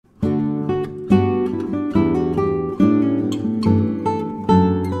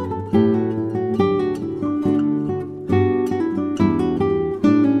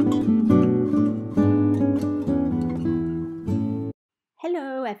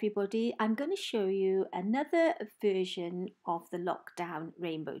everybody, I'm going to show you another version of the Lockdown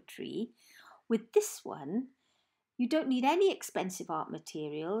Rainbow Tree. With this one, you don't need any expensive art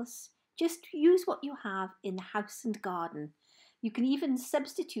materials, just use what you have in the house and garden. You can even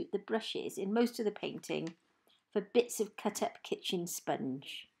substitute the brushes in most of the painting for bits of cut up kitchen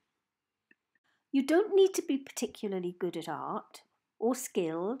sponge. You don't need to be particularly good at art or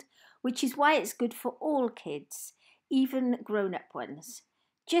skilled, which is why it's good for all kids, even grown-up ones.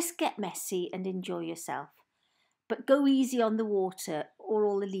 Just get messy and enjoy yourself. But go easy on the water or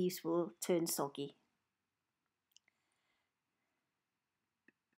all the leaves will turn soggy.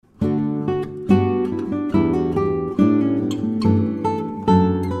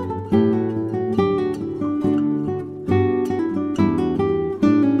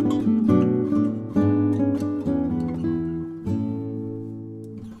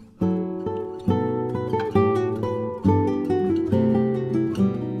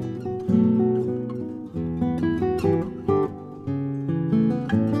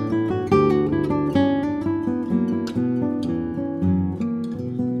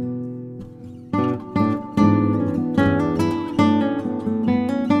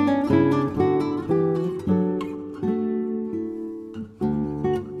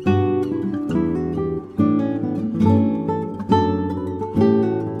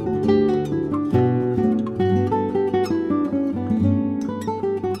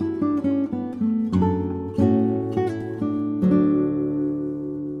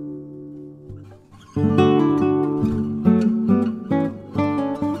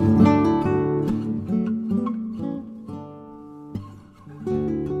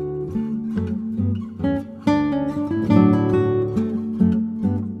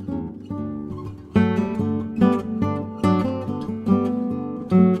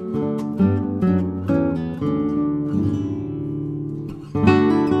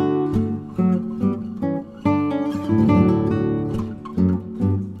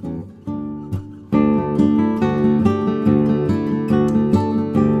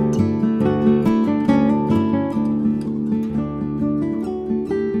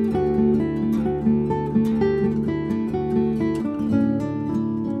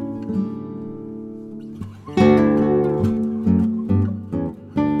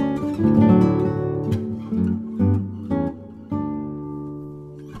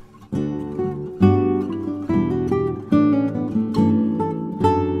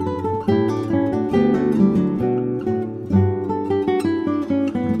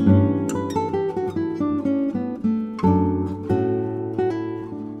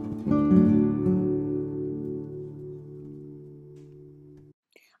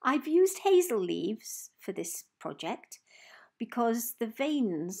 I've used hazel leaves for this project because the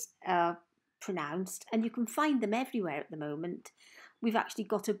veins are pronounced and you can find them everywhere at the moment. We've actually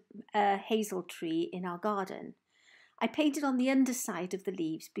got a hazel tree in our garden. I painted on the underside of the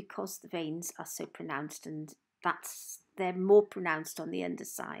leaves because the veins are so pronounced and they're more pronounced on the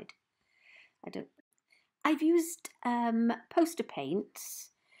underside. I've used poster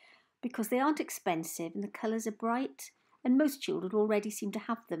paints because they aren't expensive and the colours are bright. And most children already seem to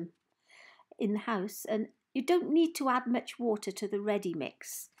have them in the house. And you don't need to add much water to the ready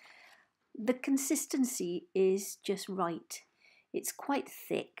mix. The consistency is just right. It's quite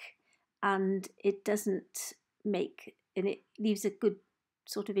thick and it leaves a good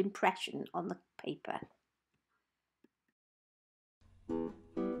sort of impression on the paper.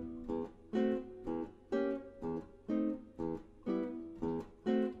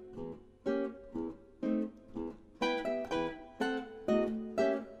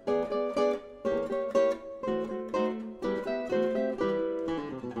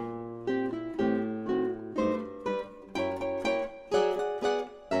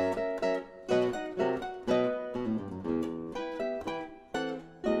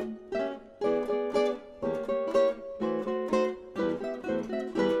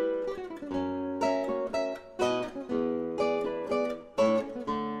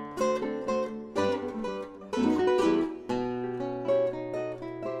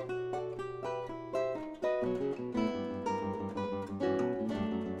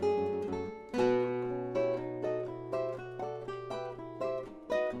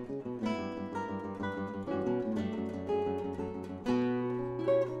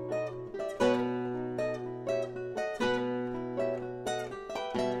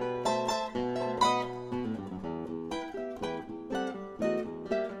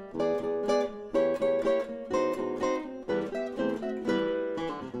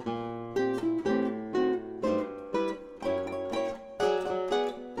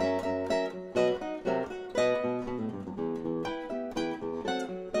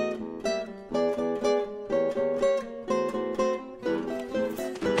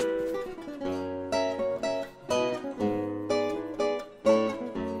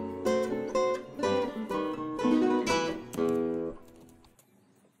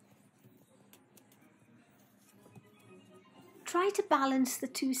 Try to balance the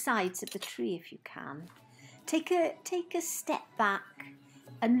two sides of the tree if you can. Take a step back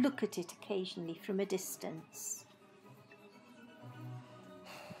and look at it occasionally from a distance.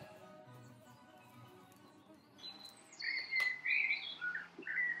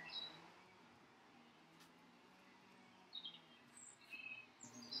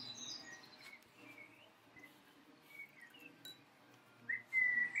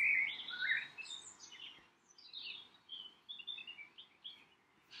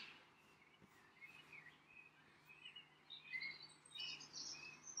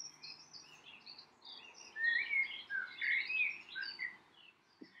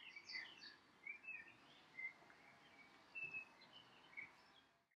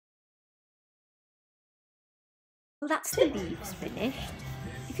 Well, that's the leaves finished.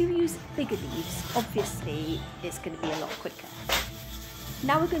 If you use bigger leaves, obviously it's going to be a lot quicker.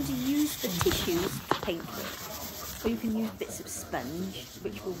 Now we're going to use the tissues to paint with, or you can use bits of sponge,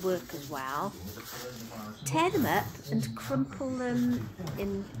 which will work as well. Tear them up and crumple them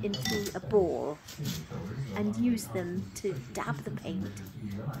into a ball and use them to dab the paint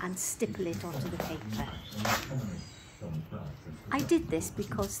and stipple it onto the paper. I did this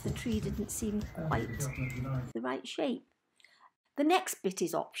because the tree didn't seem quite the right shape. The next bit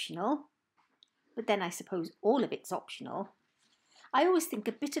is optional, but then I suppose all of it's optional. I always think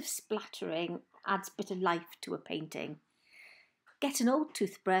a bit of splattering adds a bit of life to a painting. Get an old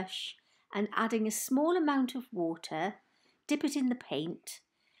toothbrush and adding a small amount of water, dip it in the paint,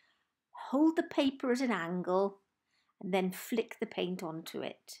 hold the paper at an angle and then flick the paint onto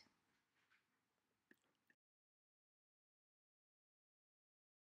it.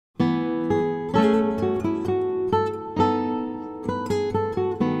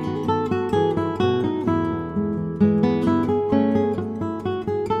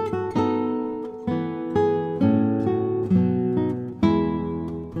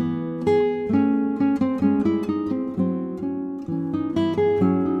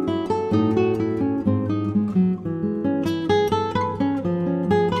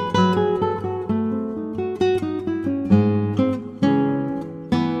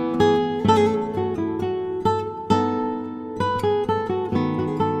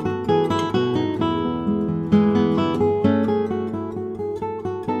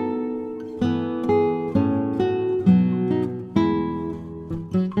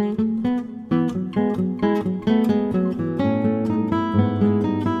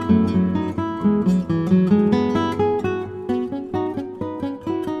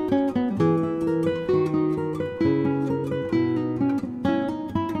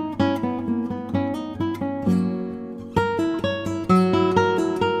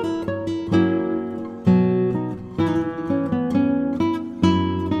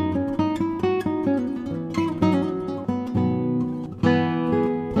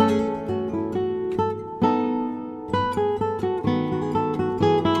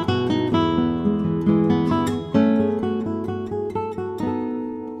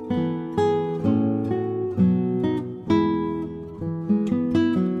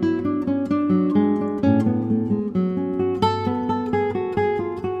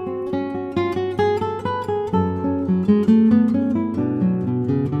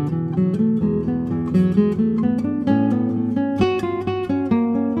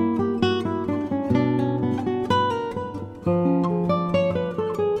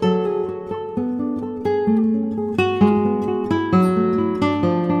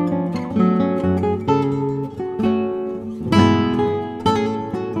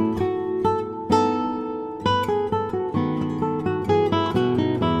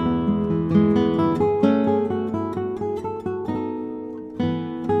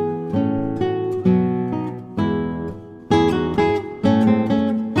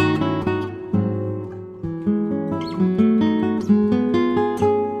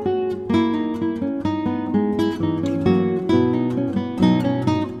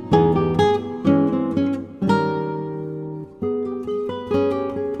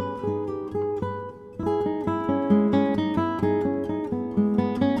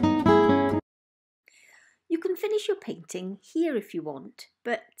 You can finish your painting here if you want,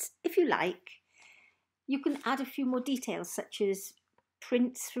 but if you like, you can add a few more details such as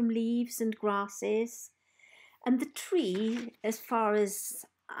prints from leaves and grasses. And the tree, as far as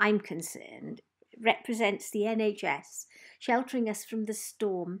I'm concerned, represents the NHS sheltering us from the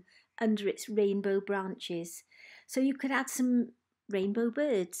storm under its rainbow branches. So you could add some rainbow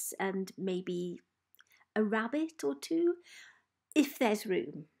birds and maybe a rabbit or two, if there's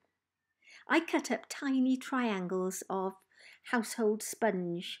room. I cut up tiny triangles of household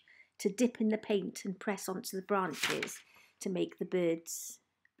sponge to dip in the paint and press onto the branches to make the birds.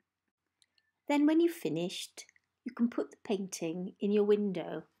 Then when you've finished, you can put the painting in your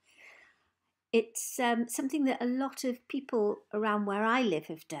window. It's something that a lot of people around where I live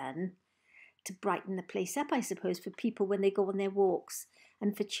have done to brighten the place up, I suppose, for people when they go on their walks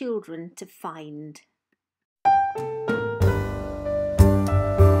and for children to find.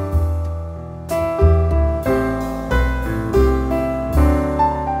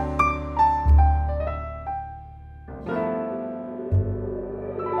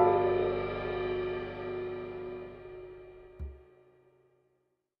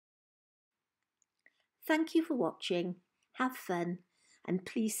 Thank you for watching. Have fun and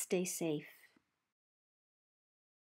please stay safe.